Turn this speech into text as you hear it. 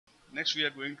Next we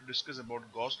are going to discuss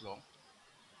about Gauss law.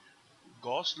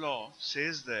 Gauss law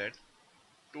says that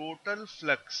total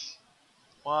flux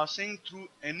passing through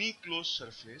any closed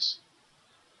surface,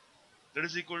 that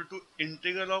is equal to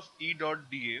integral of E dot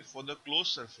dA for the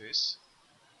closed surface,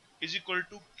 is equal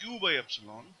to Q by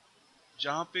epsilon,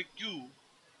 जहाँ पे Q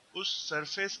उस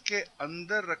surface के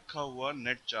अंदर रखा हुआ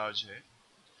net charge है.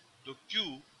 तो Q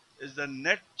is the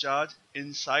net charge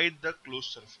inside the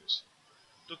closed surface.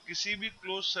 तो किसी भी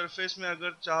क्लोज सरफेस में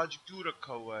अगर चार्ज Q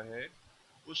रखा हुआ है,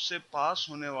 उससे पास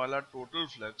होने वाला total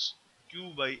flux Q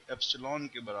by epsilon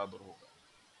के बराबर होगा.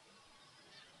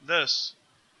 Thus,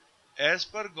 as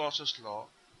per Gauss's law,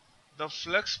 the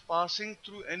flux passing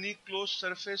through any closed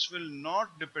surface will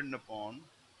not depend upon,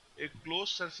 एक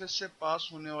closed surface से पास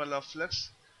होने वाला flux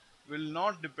will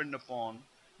not depend upon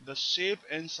the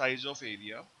shape and size of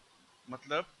area.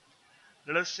 मतलब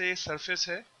let us say surface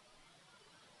है,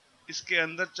 इसके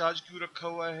अंदर charge Q रखा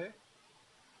हुआ है,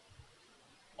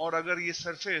 और अगर ये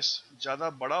सरफेस ज़्यादा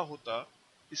बड़ा होता,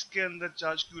 इसके अंदर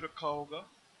चार्ज Q रखा होगा,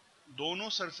 दोनों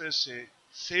सरफेस से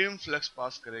सेम फ्लक्स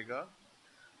पास करेगा.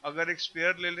 अगर एक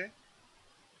स्फीयर ले लें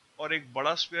और एक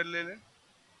बड़ा स्फीयर ले लें,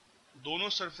 दोनों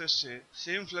सरफेस से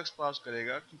सेम फ्लक्स पास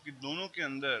करेगा क्योंकि दोनों के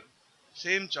अंदर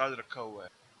सेम चार्ज रखा हुआ है.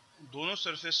 दोनों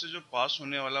सरफेस से जो पास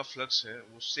होने वाला फ्लक्स है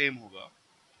वो सेम होगा.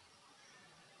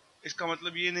 इसका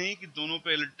मतलब ये नहीं कि दोनों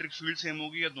पे इलेक्ट्रिक फील्ड सेम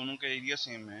होगी या दोनों का एरिया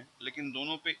सेम है, लेकिन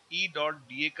दोनों पे E डॉट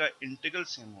dA का इंटीग्रल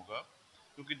सेम होगा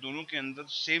क्योंकि दोनों के अंदर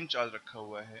सेम चार्ज रखा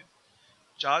हुआ है.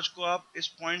 चार्ज को आप इस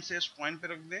पॉइंट से इस पॉइंट पे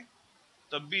रख दें,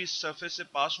 तब भी इस सरफेस से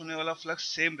पास होने वाला फ्लक्स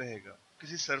सेम रहेगा.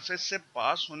 किसी सरफेस से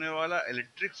पास होने वाला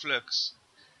electric flux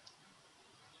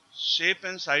shape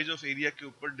and size of area के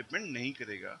ऊपर डिपेंड नहीं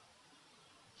करेगा.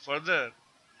 फर्दर,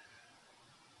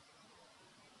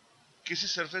 किसी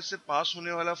सरफेस से पास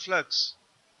होने वाला flux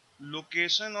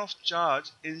location of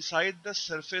charge inside the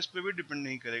surface पे भी डिपेंड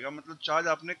नहीं करेगा. मतलब चार्ज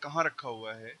आपने कहाँ रखा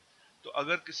हुआ है. तो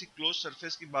अगर किसी क्लोज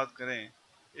सरफेस की बात करें,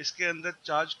 इसके अंदर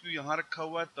चार्ज Q यहाँ रखा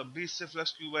हुआ है, तब भी इससे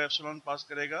फ्लक्स Q बाय एप्सिलॉन पास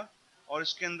करेगा, और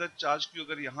इसके अंदर चार्ज Q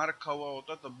अगर यहाँ रखा हुआ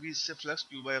होता तब भी इससे फ्लक्स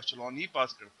Q बाय एप्सिलॉन ही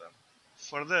पास करता.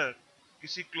 फर्दर,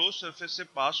 किसी क्लोज सरफेस से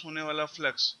पास होने वाला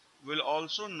flux will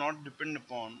also not depend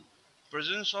upon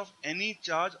presence of any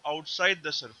charge outside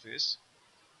the surface.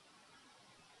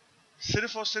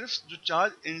 सिर्फ और सिर्फ जो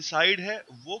चार्ज इनसाइड है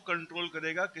वो कंट्रोल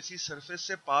करेगा किसी सरफेस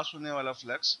से पास होने वाला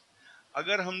फ्लक्स.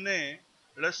 अगर हमने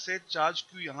रस से चार्ज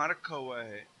Q यहाँ रखा हुआ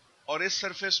है और इस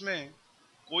सरफेस में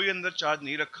कोई अंदर चार्ज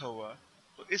नहीं रखा हुआ,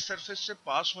 तो इस सरफेस से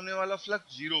पास होने वाला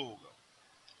फ्लक्स जीरो होगा.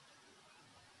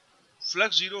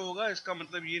 फ्लक्स जीरो होगा इसका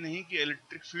मतलब ये नहीं कि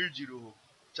इलेक्ट्रिक फील्ड जीरो हो.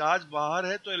 चार्ज बाहर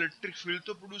है तो इलेक्ट्रिक फील्ड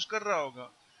तो प्रोड्यूस कर रहा होगा,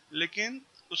 लेकिन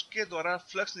उसके द्वारा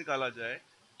फ्लक्स निकाला जाए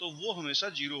तो वो हमेशा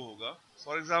जीरो होगा.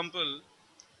 फॉर एग्जाम्पल,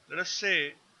 लेट्स से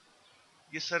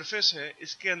ये सरफेस है,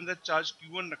 इसके अंदर चार्ज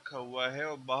Q1 रखा हुआ है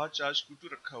और बाहर चार्ज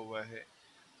Q2 रखा हुआ है.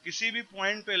 किसी भी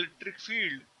पॉइंट पे इलेक्ट्रिक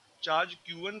फील्ड चार्ज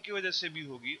Q1 की वजह से भी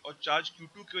होगी और चार्ज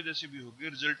Q2 की वजह से भी होगी.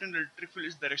 रिजल्टेंट इलेक्ट्रिक फील्ड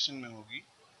इस डायरेक्शन में होगी.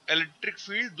 इलेक्ट्रिक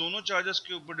फील्ड दोनों चार्जेस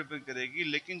के ऊपर डिपेंड करेगी,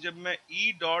 लेकिन जब मैं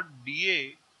E डॉट dA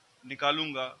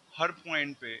निकालूंगा हर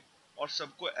पॉइंट पे और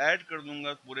सबको ऐड कर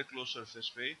दूंगा पूरे क्लोज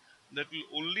सरफेस पे, that will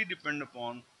only depend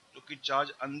upon तो कि चार्ज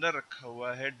अंदर रखा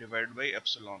हुआ है divide by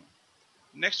epsilon.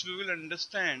 Next we will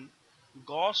understand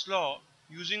Gauss law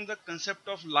using the concept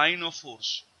of line of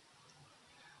force.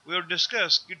 We have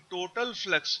discussed कि total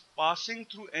flux passing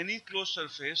through any closed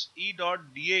surface E dot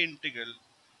dA integral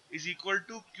is equal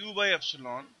to Q by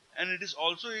epsilon, and it is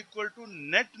also equal to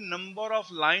net number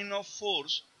of line of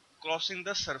force crossing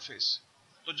the surface.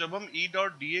 तो जब हम E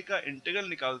dot dA का integral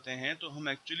निकालते हैं तो हम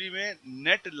actually में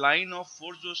net line of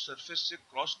force जो सरफेस से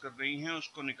क्रॉस कर रही हैं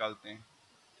उसको निकालते हैं.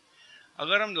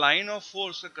 अगर हम लाइन ऑफ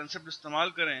फोर्स का कंसेप्ट इस्तेमाल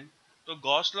करें तो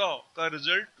गॉस लॉ का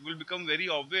result will become very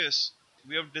obvious.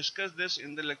 We have discussed this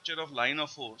in the lecture of line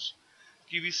of force.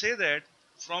 कि we say that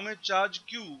from a charge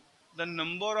Q, the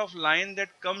number of line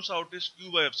that comes out is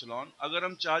Q by epsilon. अगर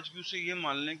हम charge Q से ये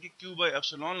मान लें कि Q by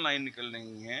epsilon line निकल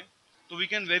रही हैं, तो we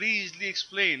can very easily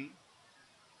explain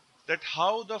that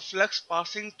how the flux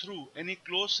passing through any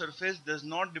closed surface does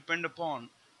not depend upon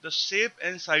the shape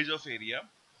and size of area.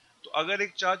 तो अगर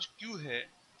एक चार्ज Q है,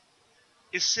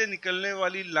 इससे निकलने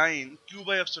वाली लाइन Q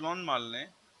by epsilon मान लें,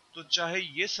 तो चाहे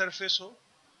ये सरफेस हो,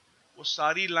 वो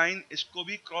सारी लाइन इसको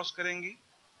भी क्रॉस करेंगी.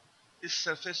 इस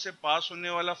सरफेस से पास होने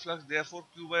वाला flux therefore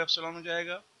Q by epsilon हो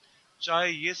जाएगा. चाहे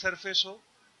ये सरफेस हो,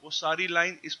 वो सारी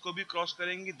लाइन इसको भी क्रॉस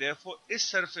करेंगी. देयरफॉर इस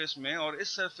सरफेस में और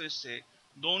इस सरफेस से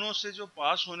दोनों से जो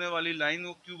पास होने वाली लाइन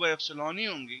वो Q बाय एप्सिलॉन ही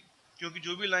होंगी, क्योंकि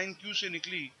जो भी लाइन Q से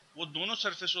निकली वो दोनों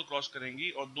सरफेस को क्रॉस करेंगी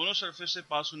और दोनों सरफेस से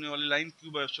पास होने वाली लाइन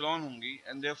Q बाय एप्सिलॉन होंगी,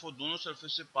 एंड देयरफॉर दोनों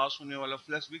सरफेस से पास होने वाला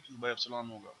फ्लक्स भी Q बाय एप्सिलॉन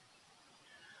होगा.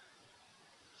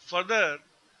 Further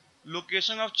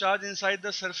location of charge inside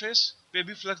the surface पे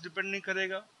भी फ्लक्स डिपेंड नहीं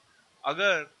करेगा।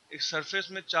 अगर एक सरफेस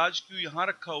में चार्ज क्यू यहाँ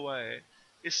रखा हुआ है,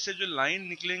 इससे जो लाइन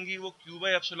निकलेंगी वो क्यू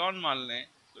बाई एप्सिलॉन मान लें,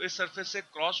 तो इस सरफेस से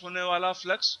क्रॉस होने वाला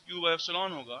फ्लक्स क्यू बाई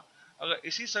एप्सिलॉन होगा। अगर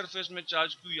इसी सरफेस में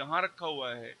चार्ज क्यू यहाँ रखा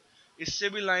हुआ है, इससे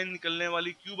भी लाइन निकलने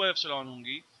वाली क्यू बाई एप्सिलॉन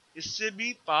होंगी, इससे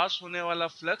भी पास होने वाला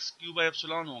फ्लक्स क्यू बाई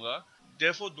एप्सिलॉन होगा।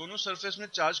 देयरफॉर दोनों सरफेस में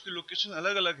चार्ज की लोकेशन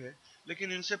अलग अलग है,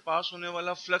 लेकिन इनसे पास होने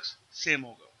वाला फ्लक्स सेम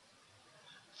होगा।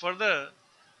 Further,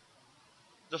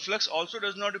 the flux also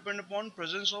does not depend upon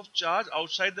presence of charge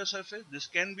outside the surface. This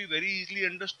can be very easily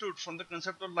understood from the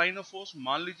concept of line of force.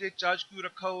 मान लीजिए एक चार्ज Q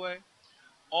रखा हुआ है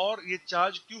और ये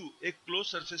charge Q एक close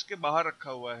surface के बाहर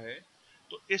रखा हुआ है,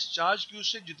 तो इस चार्ज Q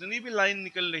से जितनी भी लाइन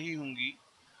निकल रही होंगी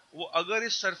वो अगर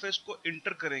इस सरफेस को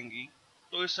इंटर करेंगी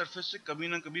तो इस सरफेस से कभी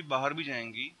ना कभी बाहर भी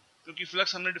जाएंगी, क्योंकि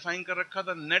फ्लक्स हमने डिफाइन कर रखा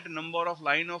था net number of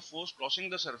line of force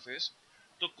crossing the surface.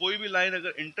 तो कोई भी लाइन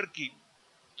अगर इंटर की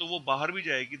तो वो बाहर भी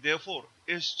जाएगी।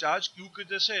 देयरफॉर इस चार्ज क्यू की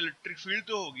वजह से इलेक्ट्रिक फील्ड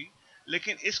तो होगी,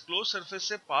 लेकिन इस क्लोज सरफेस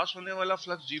से पास होने वाला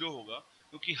फ्लक्स जीरो होगा,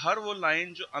 क्योंकि हर वो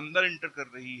लाइन जो अंदर इंटर कर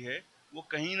रही है वो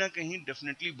कहीं ना कहीं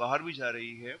डेफिनेटली बाहर भी जा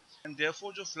रही है। एंड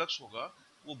देयरफॉर जो फ्लक्स होगा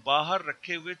वो बाहर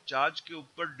रखे हुए चार्ज के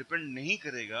ऊपर डिपेंड नहीं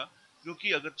करेगा,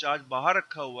 क्योंकि अगर चार्ज बाहर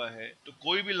रखा हुआ है तो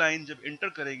कोई भी लाइन जब इंटर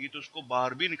करेगी तो उसको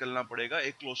बाहर भी निकलना पड़ेगा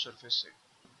एक क्लोज सरफेस से।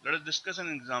 Let us discuss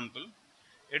an example.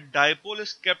 A dipole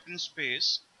is kept in space.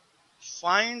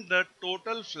 Find the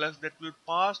total flux that will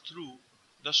pass through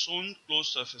the shown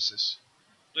closed surfaces.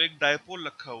 तो एक डायपोल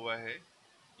रखा हुआ है,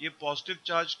 ये पॉजिटिव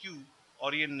चार्ज Q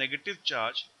और ये नेगेटिव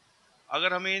चार्ज।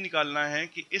 अगर हमें ये निकालना है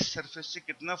कि इस सरफेस से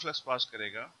कितना फ्लक्स पास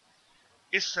करेगा,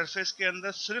 इस सरफेस के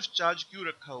अंदर सिर्फ चार्ज Q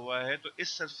रखा हुआ है, तो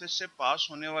इस सरफेस से पास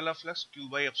होने वाला फ्लक्स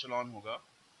Q बाई एप्सिलॉन होगा।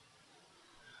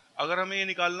 अगर हमें ये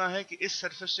निकालना है कि इस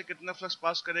सरफेस से कितना फ्लक्स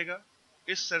पास करेगा,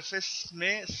 इस सरफेस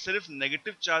में सिर्फ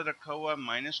नेगेटिव चार्ज रखा हुआ है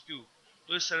माइनस क्यू,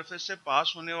 तो इस सरफेस से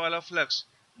पास होने वाला flux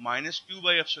minus Q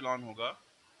by epsilon होगा।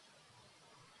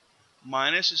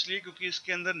 माइनस इसलिए क्योंकि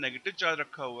इसके अंदर नेगेटिव चार्ज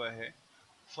रखा हुआ है।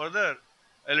 फर्दर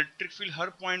इलेक्ट्रिक फील्ड हर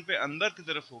पॉइंट पे अंदर की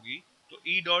तरफ होगी, तो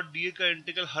ई डॉट डी ए का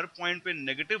इंटीग्रल हर पॉइंट पे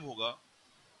नेगेटिव होगा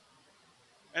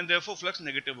एंड देयरफॉर फ्लक्स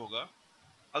नेगेटिव होगा।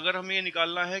 अगर हमें ये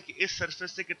निकालना है कि इस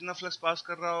सरफेस से कितना फ्लक्स पास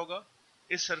कर रहा होगा,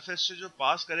 इस सरफेस से जो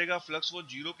पास करेगा फ्लक्स वो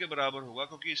जीरो के बराबर होगा,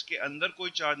 क्योंकि इसके अंदर कोई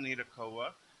चार्ज नहीं रखा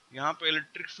हुआ। यहाँ पे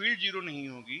इलेक्ट्रिक फील्ड जीरो नहीं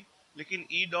होगी, लेकिन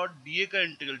ई डॉट डी ए का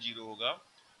इंटीग्रल जीरो होगा।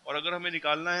 और अगर हमें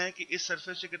निकालना है कि इस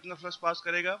सरफेस से कितना फ्लक्स पास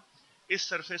करेगा, इस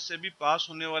सरफेस से भी पास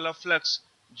होने वाला फ्लक्स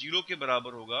जीरो के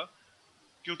बराबर होगा,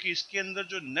 क्योंकि इसके अंदर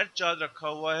जो नेट चार्ज रखा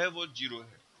हुआ है वो जीरो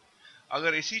है।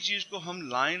 अगर इसी चीज को हम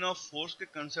लाइन ऑफ फोर्स के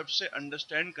कंसेप्ट से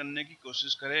अंडरस्टैंड करने की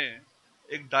कोशिश करें,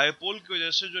 एक डायपोल की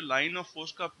वजह से जो लाइन ऑफ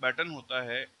फोर्स का पैटर्न होता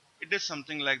है, it is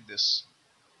something like this.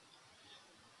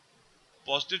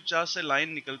 Positive charge से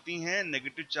लाइन निकलती हैं,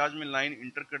 नेगेटिव चार्ज में लाइन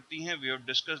इंटर करती हैं। We have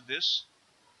discussed this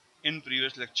in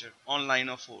previous lecture on line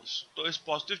of force. तो इस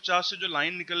पॉजिटिव चार्ज से जो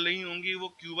लाइन निकल रही होंगी वो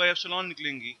क्यू बाई एप्सिलॉन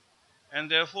निकलेंगी, एंड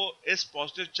देयरफॉर इस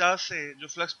पॉजिटिव चार्ज से जो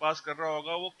फ्लक्स पास कर रहा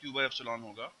होगा वो क्यू बाई एप्सिलॉन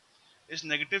होगा। इस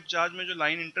नेगेटिव चार्ज में जो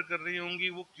लाइन इंटर कर रही होंगी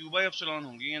वो क्यू बाई एप्सिलॉन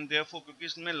होंगी, एंड देयरफॉर क्योंकि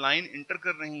इसमें लाइन इंटर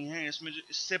कर रही हैं, इसमें जो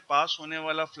इससे पास होने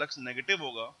वाला फ्लक्स नेगेटिव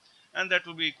होगा, and that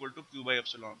will be equal to Q by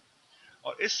epsilon.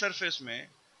 और इस सरफेस में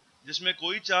जिसमें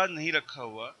कोई चार्ज नहीं रखा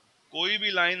हुआ, कोई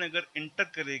भी लाइन अगर इंटर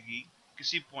करेगी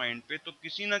किसी पॉइंट पे, तो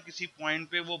किसी ना किसी पॉइंट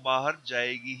पे वो बाहर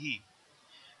जाएगी ही,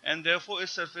 एंड देयरफॉर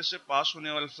इस सरफेस से पास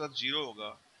होने वाला फ्लक्स जीरो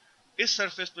होगा। इस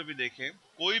सरफेस पे भी देखें,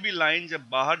 कोई भी लाइन जब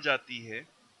बाहर जाती है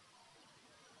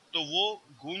तो वो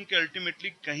घूम के अल्टीमेटली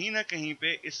कहीं ना कहीं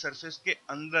पे इस सरफेस के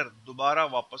अंदर दोबारा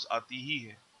वापस आती ही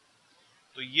है।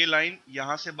 तो ये लाइन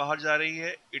यहाँ से बाहर जा रही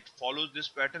है, it follows this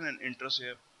pattern and इंटर्स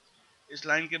here. इस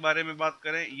लाइन के बारे में बात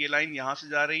करें, ये लाइन यहाँ से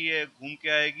जा रही है, घूम के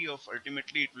आएगी और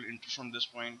ultimately it will inter from this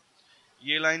point.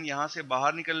 ये लाइन यहाँ से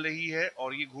बाहर निकल रही है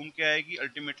और ये घूम के आएगी,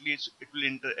 ultimately it will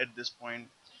inter at this point.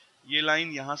 ये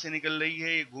लाइन यहाँ से निकल रही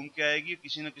है, ये घूम के आएगी,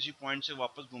 किसी न किसी पॉइंट से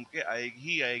वापस घूम के आएगी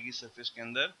ही आएगी सरफेस के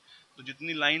अंदर। तो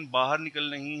जितनी लाइन बाहर निकल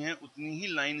रही हैं उतनी ही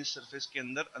लाइन इस सरफेस के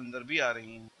अंदर अंदर भी आ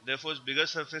रही हैं। देयरफॉर इस बिगर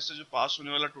सरफेस से जो पास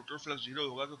होने वाला टोटल फ्लक्स जीरो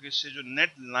होगा, क्योंकि इससे जो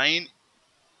नेट लाइन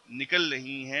निकल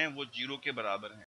रही हैं वो जीरो के बराबर है।